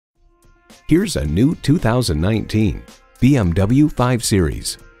Here's a new 2019 BMW 5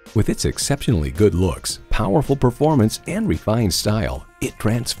 Series. With its exceptionally good looks, powerful performance, and refined style, it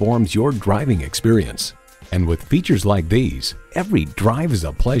transforms your driving experience. And with features like these, every drive is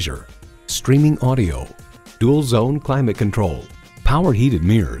a pleasure. Streaming audio, dual zone climate control, power heated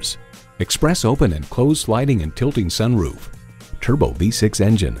mirrors, express open and closed sliding and tilting sunroof, turbo V6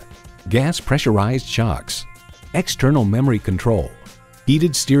 engine, gas pressurized shocks, external memory control,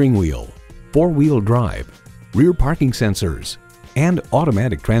 heated steering wheel, four-wheel drive, rear parking sensors, and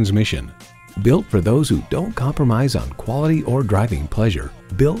automatic transmission. Built for those who don't compromise on quality or driving pleasure.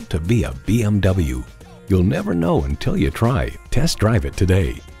 Built to be a BMW. You'll never know until you try. Test drive it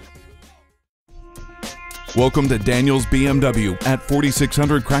today. Welcome to Daniels BMW at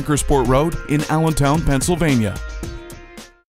 4600 Crackersport Road in Allentown, Pennsylvania.